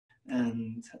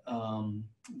And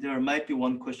there might be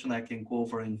one question I can go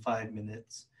over in 5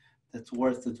 minutes that's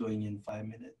worth doing in 5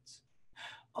 minutes.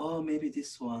 Oh, maybe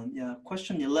this one. Yeah,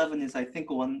 question 11 is I think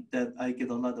one that I get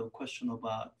a lot of question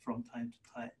about from time to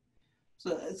time.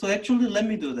 So actually, let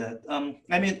me do that.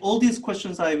 I mean, all these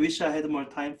questions I wish I had more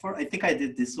time for. I think I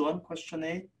did this one, question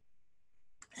 8.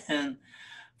 And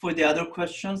for the other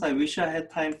questions, I wish I had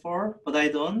time for, but I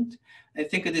don't. I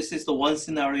think this is the one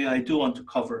scenario I do want to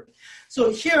cover.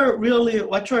 So here, really,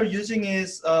 what you're using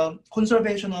is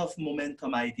conservation of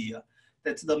momentum idea.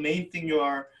 That's the main thing you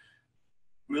are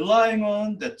relying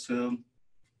on. That's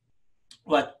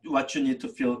what you need to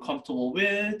feel comfortable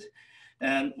with,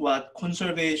 and what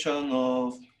conservation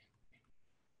of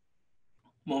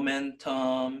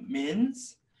momentum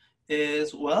means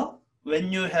is, well,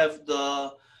 when you have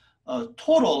the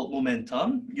total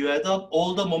momentum, you add up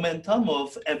all the momentum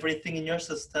of everything in your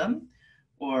system,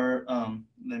 or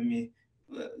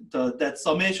that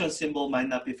summation symbol might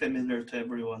not be familiar to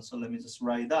everyone, so let me just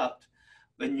write out.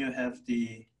 When you have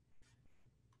the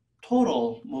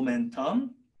total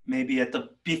momentum, maybe at the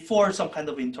before some kind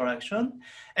of interaction,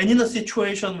 and in a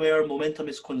situation where momentum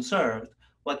is conserved,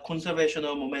 what conservation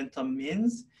of momentum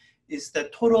means is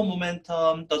that total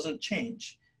momentum doesn't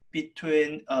change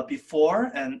between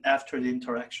before and after the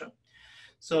interaction.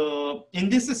 So in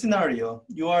this scenario,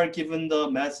 you are given the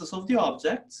masses of the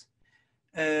objects,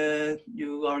 and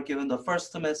you are given the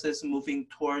first mass is moving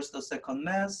towards the second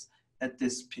mass at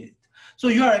this speed. So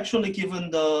you are actually given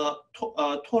the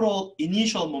total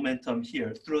initial momentum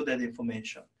here through that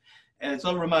information. As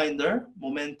a reminder,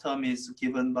 momentum is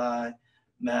given by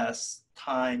mass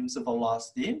times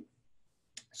velocity.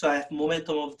 So I have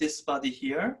momentum of this body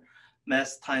here,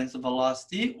 mass times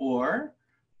velocity, or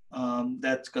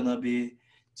that's gonna be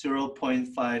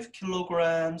 0.5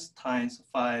 kilograms times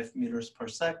 5 meters per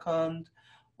second,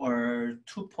 or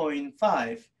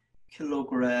 2.5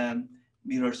 kilogram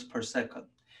meters per second.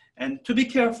 And to be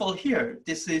careful here,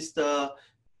 this is the,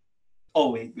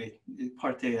 oh wait,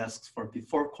 part A asks for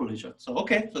before collision. So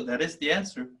okay, so that is the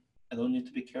answer. I don't need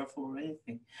to be careful or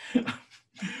anything.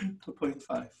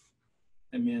 2.5.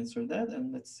 Let me answer that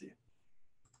and let's see.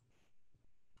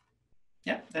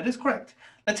 Yeah, that is correct.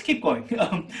 Let's keep going.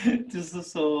 This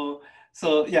is so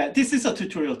yeah, this is a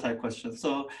tutorial type question.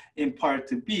 So in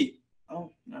part B,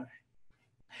 oh, no.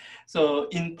 So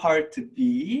in part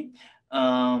B,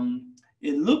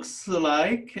 it looks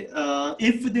like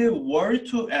if they were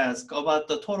to ask about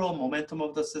the total momentum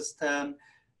of the system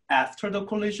after the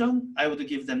collision, I would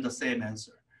give them the same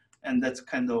answer. And that's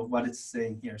kind of what it's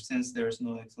saying here. Since there's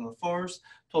no external force,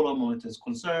 total momentum is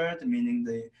conserved, meaning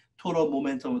the total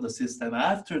momentum of the system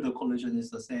after the collision is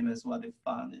the same as what it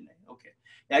found in it. Okay.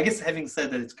 Yeah, I guess having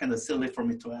said that, it's kind of silly for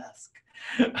me to ask.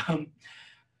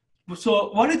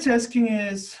 So what it's asking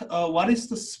is, what is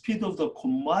the speed of the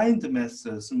combined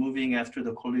masses moving after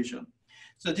the collision?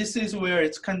 So this is where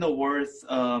it's kind of worth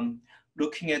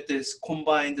looking at this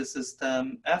combined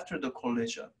system after the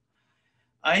collision.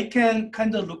 I can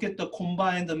kind of look at the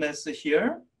combined mass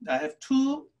here. I have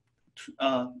two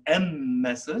m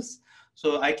masses.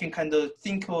 So I can kind of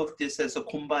think of this as a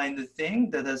combined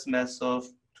thing that has mass of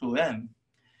 2m.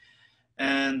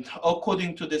 And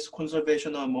according to this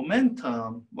conservation of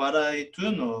momentum, what I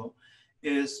do know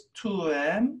is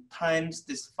 2m times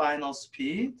this final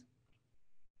speed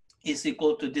is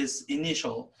equal to this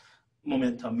initial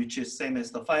momentum, which is same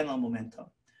as the final momentum,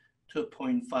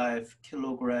 2.5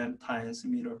 kilogram times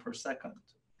meter per second.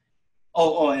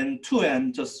 Oh, and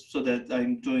 2m, just so that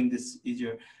I'm doing this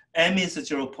easier. M is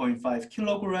 0.5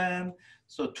 kilogram,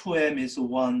 so 2m is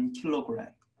 1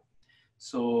 kilogram.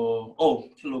 So, oh,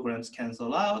 kilograms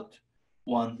cancel out.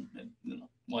 One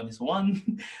is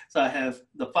 1. So I have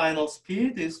the final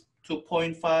speed is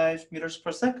 2.5 meters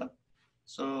per second.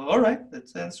 So, all right,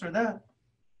 let's answer that.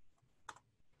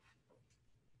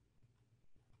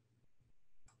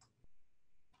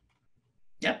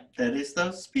 Yeah, that is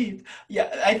the speed.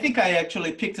 Yeah, I think I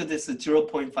actually picked this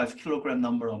 0.5 kilogram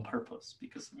number on purpose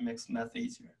because it makes math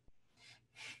easier.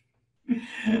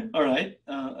 All right,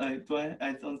 I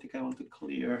don't think I want to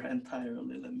clear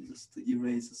entirely. Let me just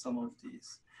erase some of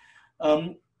these.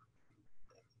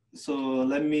 So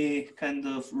let me kind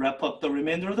of wrap up the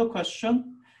remainder of the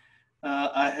question.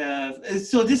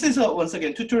 So this is once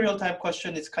again, tutorial type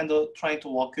question. It's kind of trying to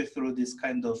walk you through this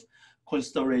kind of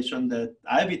consideration that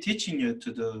I'll be teaching you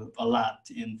to do a lot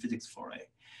in Physics 4A.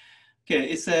 Okay,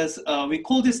 it says, we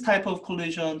call this type of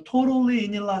collision totally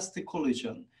inelastic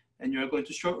collision. And you're going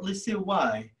to shortly see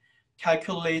why.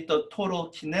 Calculate the total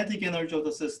kinetic energy of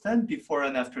the system before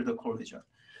and after the collision.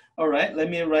 All right,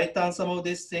 let me write down some of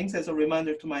these things as a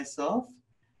reminder to myself.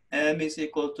 m is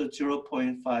equal to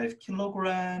 0.5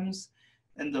 kilograms,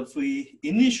 and the v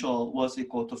initial was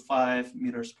equal to 5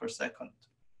 meters per second.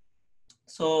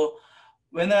 So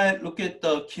when I look at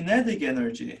the kinetic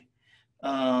energy,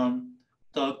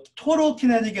 the total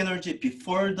kinetic energy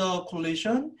before the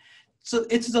collision, so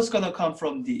it's just gonna come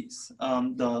from these,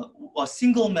 a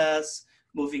single mass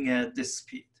moving at this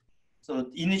speed.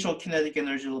 So initial kinetic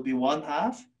energy will be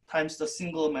 1/2 times the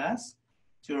single mass,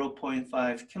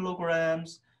 0.5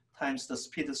 kilograms, times the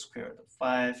speed squared,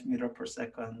 5 meter per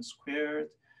second squared,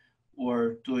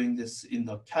 or doing this in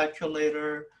the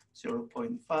calculator,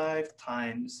 0.5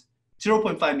 times,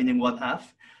 0.5 meaning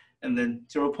 1/2, and then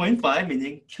 0.5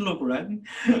 meaning kilogram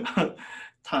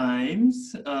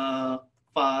times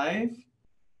 5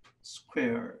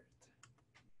 squared.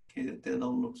 Okay, that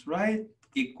all looks right,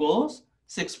 equals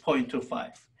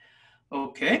 6.25.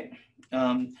 Okay,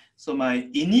 so my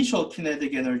initial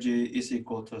kinetic energy is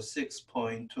equal to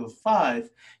 6.25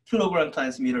 kilogram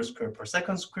times meter squared per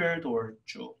second squared, or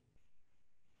joule.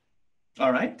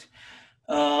 All right.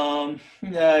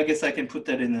 Yeah, I guess I can put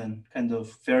that in and kind of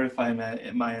verify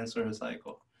my answer as I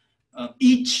go.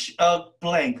 Each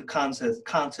blank counts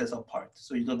as a part,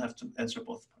 so you don't have to answer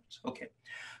both parts. Okay.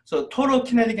 So total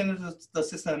kinetic energy of the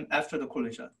system after the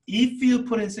collision. If you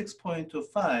put in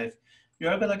 6.25,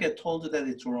 you're gonna get told that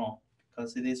it's wrong,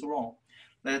 because it is wrong.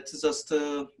 Let's just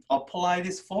apply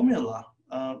this formula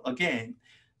again.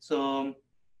 So,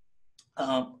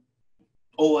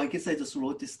 oh, I guess I just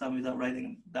wrote this down without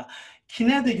writing the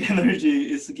kinetic energy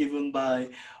is given by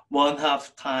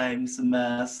 1/2 times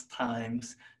mass times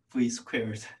v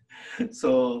squared.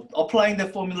 So applying the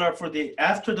formula for the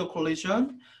after the collision,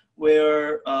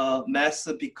 where mass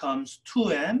becomes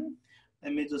 2m.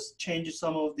 Let me just change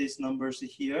some of these numbers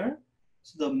here.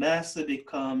 So the mass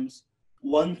becomes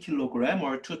 1 kilogram,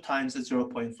 or 2 times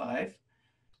 0.5.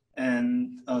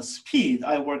 And speed,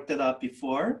 I worked it out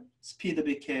before. Speed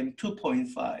became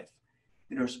 2.5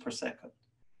 meters per second.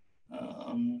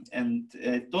 And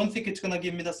I don't think it's gonna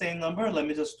give me the same number. Let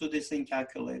me just do this in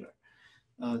calculator.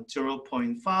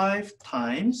 0.5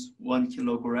 times 1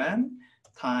 kilogram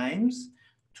times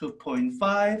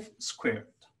 2.5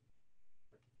 squared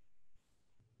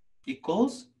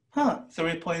equals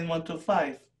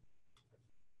 3.125.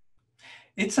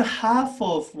 It's a half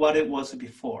of what it was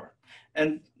before.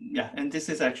 And yeah, and this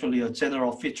is actually a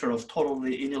general feature of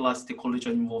totally inelastic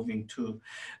collision involving two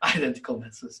identical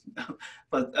masses,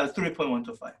 but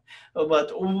 3.125. But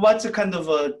what's a kind of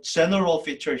a general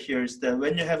feature here is that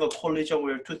when you have a collision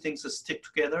where two things stick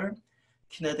together,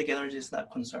 kinetic energy is not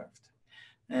conserved.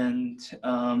 And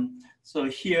so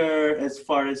here, as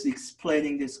far as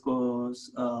explaining this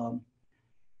goes,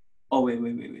 wait,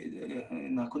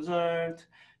 not conserved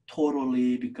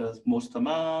totally, because most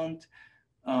amount,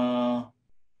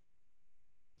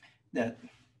 that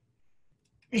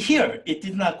here it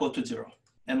did not go to 0.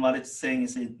 And what it's saying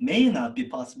is it may not be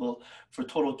possible for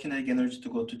total kinetic energy to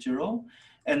go to 0.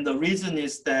 And the reason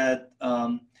is that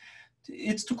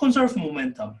it's to conserve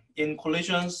momentum. In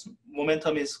collisions,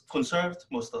 momentum is conserved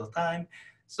most of the time.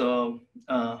 So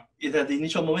either the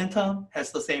initial momentum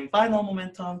has the same final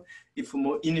momentum. If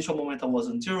initial momentum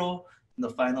wasn't 0,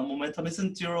 the final momentum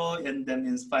isn't 0, and that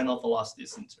means final velocity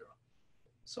isn't 0.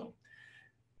 So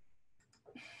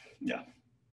yeah.